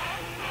shit.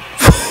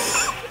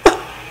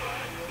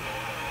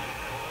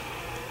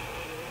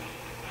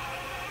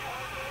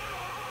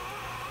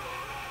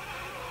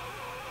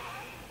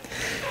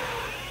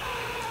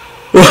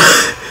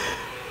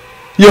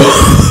 Yo.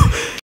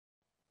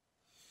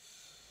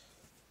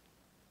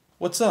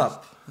 What's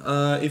up?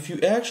 If you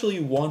actually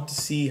want to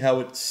see how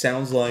it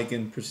sounds like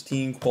in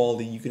pristine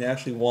quality, you can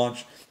actually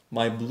watch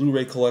my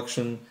Blu-ray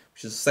collection,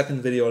 which is the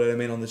second video that I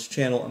made on this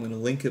channel. I'm going to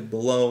link it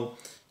below.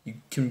 You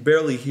can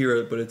barely hear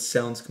it, but it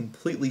sounds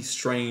completely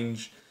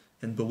strange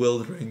and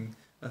bewildering.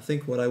 I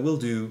think what I will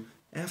do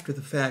after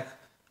the fact,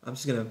 I'm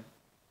just going to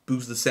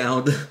boost the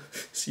sound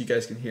so you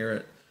guys can hear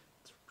it.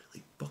 It's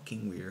really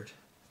fucking weird.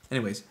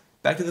 Anyways,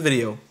 back to the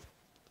video.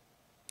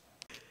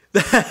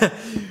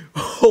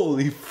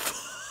 Holy fuck.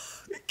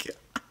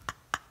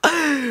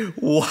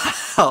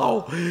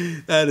 Wow.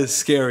 That is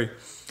scary.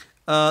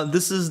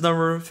 This is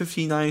number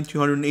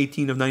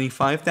 59,218 of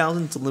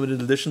 95,000. It's a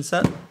limited edition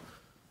set.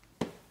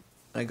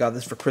 I got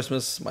this for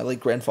Christmas. My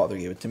late grandfather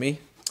gave it to me.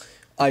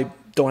 I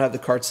don't have the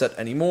card set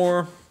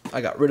anymore.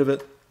 I got rid of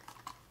it.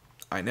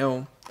 I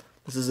know.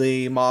 This is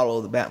a model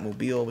of the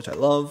Batmobile, which I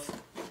love.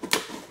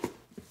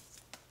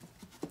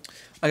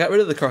 I got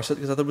rid of the card set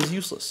because I thought it was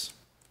useless.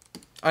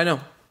 I know.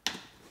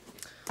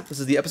 This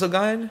is the episode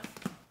guide.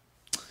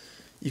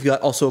 You've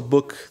got also a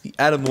book, the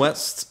Adam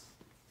West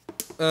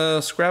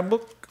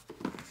scrapbook.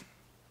 And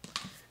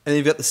then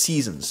you've got the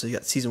seasons. So you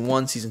got season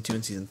 1, season 2,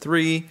 and season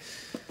 3.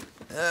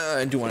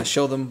 I do want to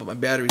show them, but my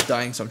battery's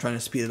dying, so I'm trying to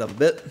speed it up a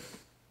bit.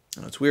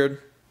 I know it's weird.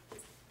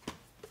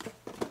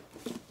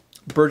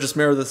 Burgess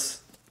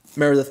Meredith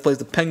plays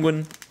the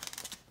Penguin.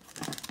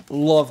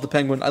 Love the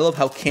Penguin. I love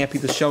how campy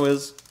the show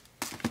is.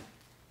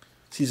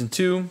 Season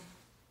 2.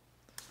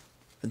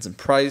 Vincent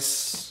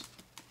Price.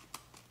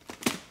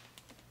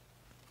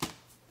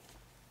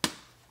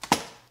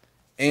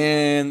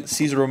 And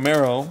Cesar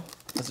Romero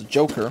as a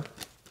Joker.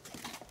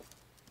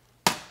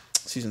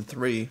 Season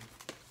 3.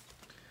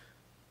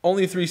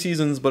 Only 3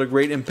 seasons, but a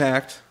great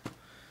impact.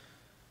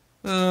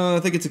 I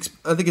think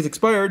it's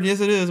expired.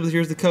 Yes, it is. But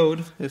here's the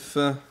code if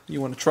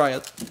you want to try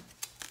it.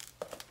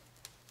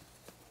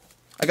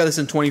 I got this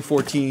in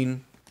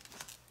 2014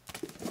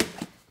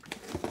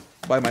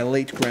 by my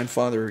late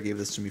grandfather. Who gave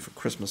this to me for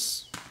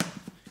Christmas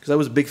because I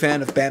was a big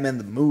fan of Batman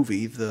the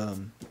movie, the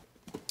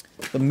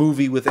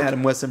movie with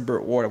Adam West and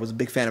Burt Ward. I was a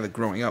big fan of it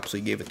growing up, so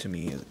he gave it to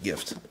me as a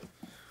gift.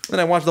 Then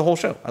I watched the whole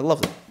show. I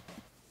loved it.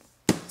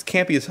 It's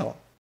campy as hell.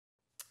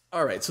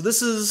 Alright, so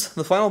this is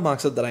the final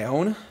box set that I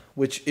own,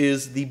 which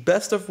is the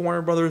Best of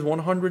Warner Brothers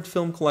 100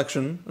 Film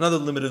Collection. Another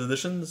limited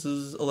edition. This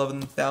is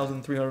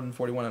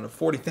 11,341 out of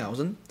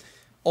 40,000.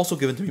 Also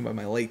given to me by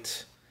my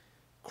late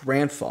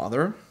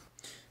grandfather.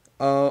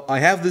 I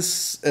have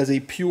this as a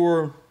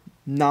pure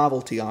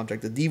novelty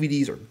object. The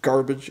DVDs are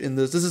garbage in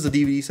this. This is a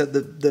DVD set.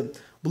 The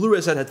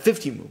Blu-ray set had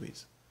 50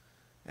 movies.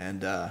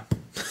 And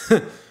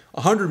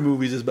 100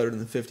 movies is better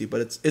than 50, but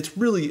it's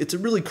a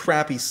really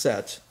crappy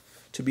set,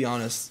 to be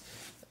honest.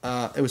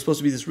 It was supposed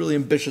to be this really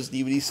ambitious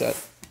DVD set,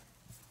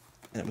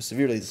 and I was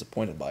severely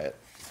disappointed by it.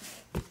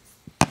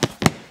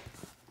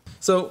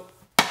 So,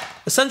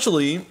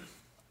 essentially,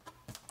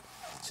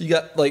 so you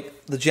got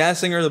like the Jazz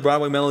Singer, the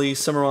Broadway Melody,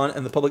 Cimarron,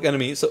 and the Public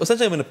Enemy. So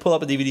essentially, I'm going to pull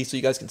up a DVD so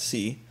you guys can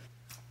see.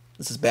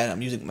 This is bad.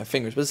 I'm using my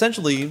fingers, but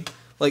essentially,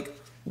 like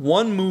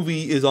one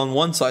movie is on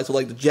one side. So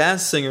like the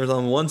Jazz Singer is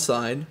on one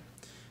side,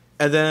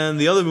 and then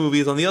the other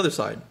movie is on the other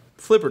side.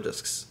 Flipper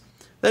discs.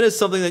 That is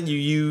something that you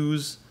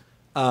use.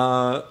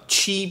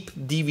 Cheap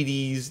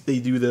DVDs, they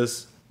do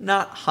this.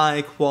 Not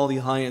high quality,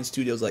 high-end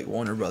studios like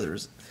Warner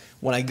Brothers.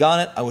 When I got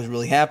it, I was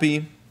really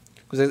happy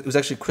because it was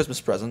actually a Christmas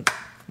present.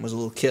 I was a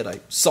little kid. I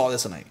saw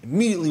this and I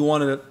immediately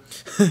wanted it.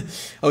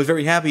 I was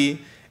very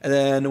happy. And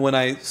then when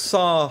I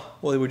saw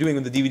what they were doing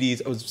with the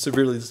DVDs, I was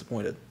severely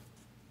disappointed.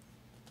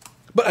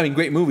 But I mean,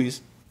 great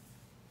movies.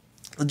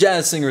 The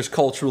Jazz Singer is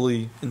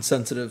culturally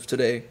insensitive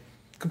today.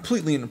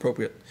 completely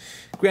inappropriate.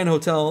 Grand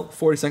Hotel,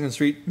 42nd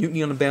Street,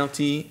 Mutiny on a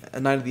Bounty, A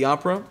Night at the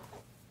Opera.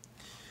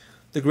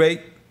 The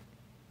Great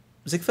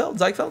Ziegfeld,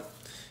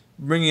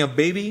 Bringing Up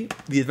Baby,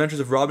 The Adventures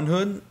of Robin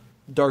Hood,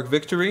 Dark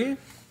Victory,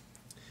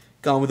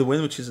 Gone with the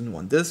Wind, which is in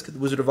one disc, The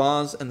Wizard of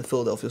Oz, and The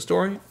Philadelphia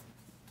Story.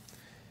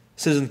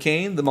 Citizen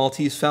Kane, The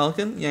Maltese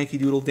Falcon, Yankee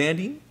Doodle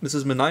Dandy,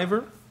 Mrs.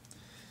 Miniver,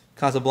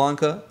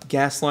 Casablanca,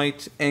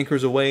 Gaslight,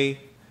 Anchors Away,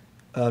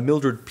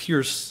 Mildred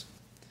Pierce,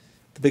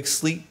 The Big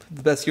Sleep,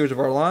 The Best Years of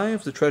Our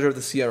Lives, The Treasure of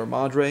the Sierra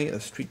Madre, A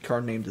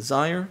Streetcar Named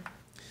Desire,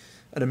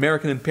 An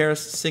American in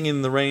Paris, Singing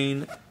in the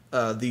Rain,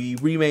 the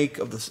remake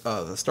of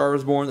the Star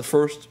is Born, the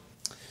first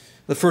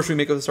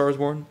remake of the Star is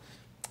Born,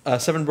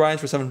 Seven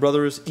Brides for Seven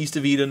Brothers, East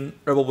of Eden,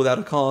 Rebel Without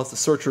a Cause, The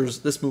Searchers.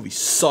 This movie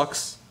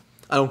sucks.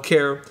 I don't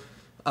care.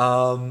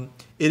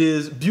 It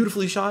is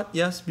beautifully shot,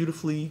 yes,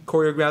 beautifully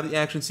choreographed, the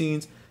action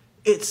scenes.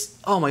 It's,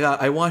 oh my god,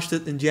 I watched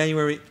it in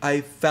January. I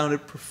found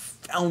it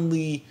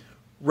profoundly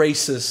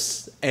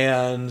racist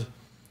and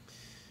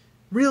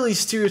really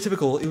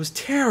stereotypical. It was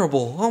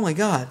terrible. Oh my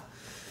god.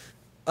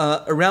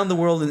 Around the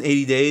World in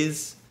 80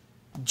 Days,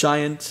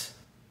 Giant.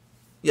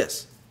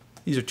 Yes,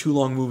 these are 2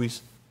 long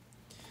movies.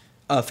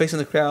 Facing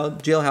the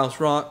Crowd,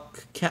 Jailhouse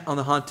Rock, Cat on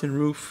the Hot Tin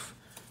Roof,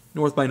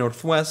 North by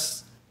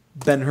Northwest,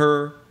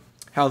 Ben-Hur,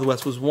 How the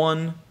West Was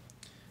Won,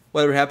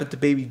 Whatever Happened to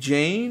Baby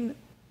Jane,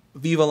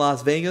 Viva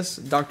Las Vegas,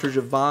 Dr.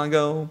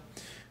 Zhivago,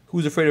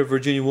 Who's Afraid of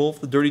Virginia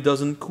Woolf, The Dirty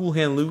Dozen, Cool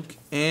Hand Luke,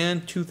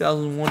 and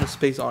 2001: A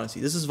Space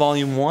Odyssey. This is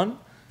Volume 1.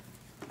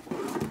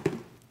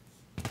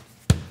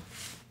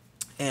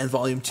 And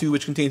Volume 2,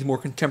 which contains more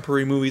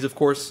contemporary movies, of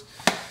course.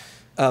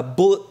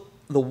 Bullet,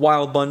 The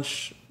Wild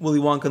Bunch, Willy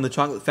Wonka and the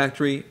Chocolate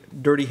Factory,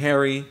 Dirty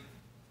Harry,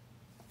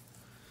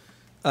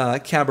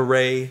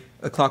 Cabaret,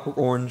 A Clockwork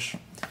Orange,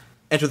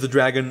 Enter the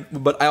Dragon.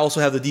 But I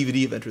also have the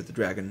DVD of Enter the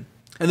Dragon.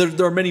 And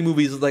there are many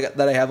movies that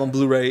I have on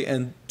Blu-ray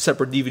and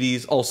separate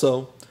DVDs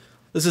also.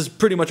 This is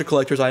pretty much a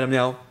collector's item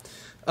now.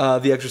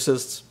 The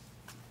Exorcist,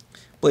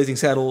 Blazing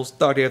Saddles,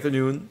 Dog Day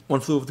Afternoon,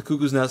 One Flew Over the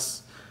Cuckoo's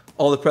Nest,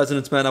 All the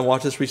President's Men. I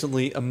watched this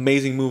recently.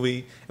 Amazing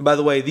movie. And by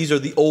the way, these are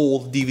the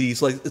old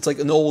DVDs. It's like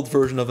an old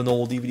version of an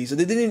old DVD. So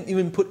they didn't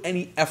even put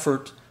any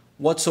effort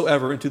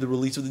whatsoever into the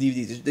release of the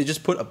DVDs. They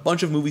just put a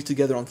bunch of movies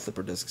together on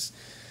flipper discs.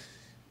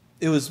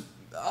 It was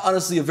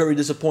honestly a very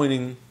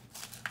disappointing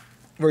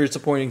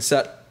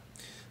set.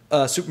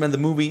 Superman the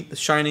Movie, The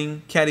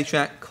Shining,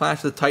 Caddyshack,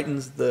 Clash of the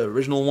Titans, the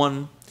original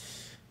one,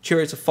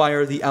 Chariots of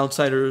Fire, The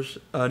Outsiders,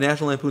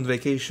 National Lampoon's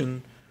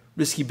Vacation,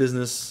 Risky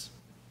Business,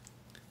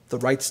 The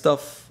Right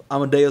Stuff,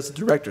 Amadeus, the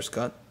Director's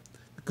Cut,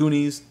 The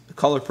Goonies, The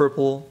Color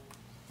Purple,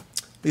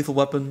 Lethal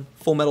Weapon,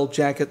 Full Metal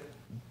Jacket,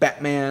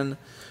 Batman,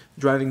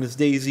 Driving Miss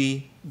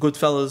Daisy,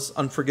 Goodfellas,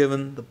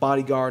 Unforgiven, The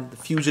Bodyguard, The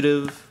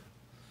Fugitive,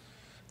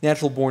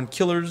 Natural Born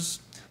Killers,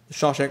 The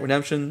Shawshank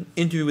Redemption,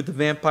 Interview with the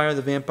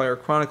Vampire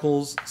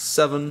Chronicles,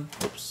 Seven,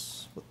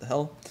 oops, what the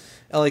hell,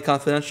 LA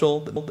Confidential,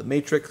 The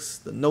Matrix,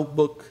 The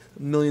Notebook,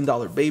 $1 Million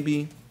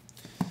Baby,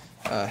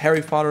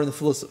 Harry Potter and the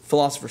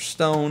Philosopher's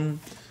Stone,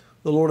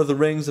 The Lord of the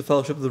Rings, The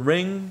Fellowship of the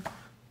Ring,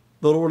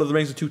 The Lord of the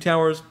Rings, The Two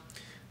Towers,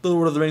 The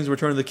Lord of the Rings, The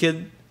Return of the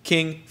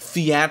King,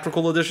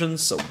 theatrical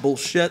editions, so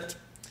bullshit,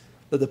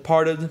 The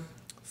Departed,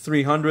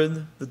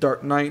 300, The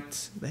Dark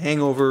Knight, The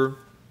Hangover,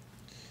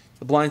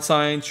 The Blind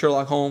Side,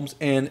 Sherlock Holmes,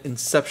 and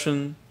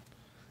Inception.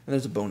 And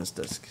there's a bonus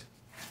disc.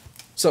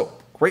 So,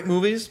 great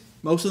movies.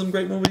 Most of them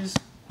great movies.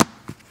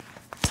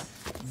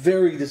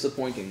 Very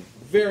disappointing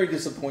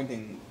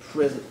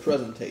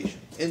presentation,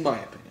 in my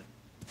opinion.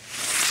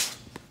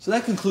 So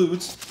that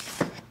concludes,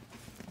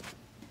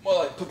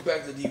 while I put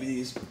back the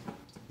DVDs,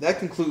 that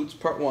concludes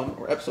part 1,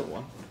 or episode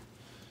 1,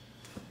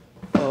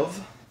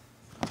 of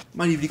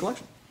my DVD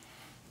collection.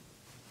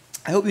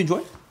 I hope you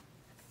enjoyed.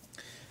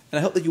 And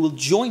I hope that you will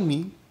join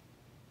me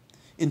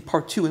in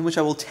part 2, in which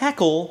I will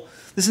tackle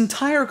this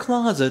entire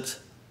closet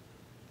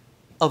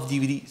of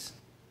DVDs.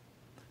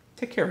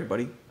 Take care,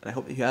 everybody, and I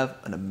hope that you have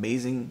an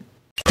amazing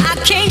I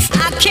can't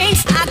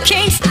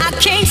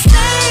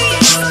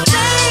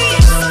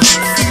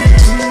stay.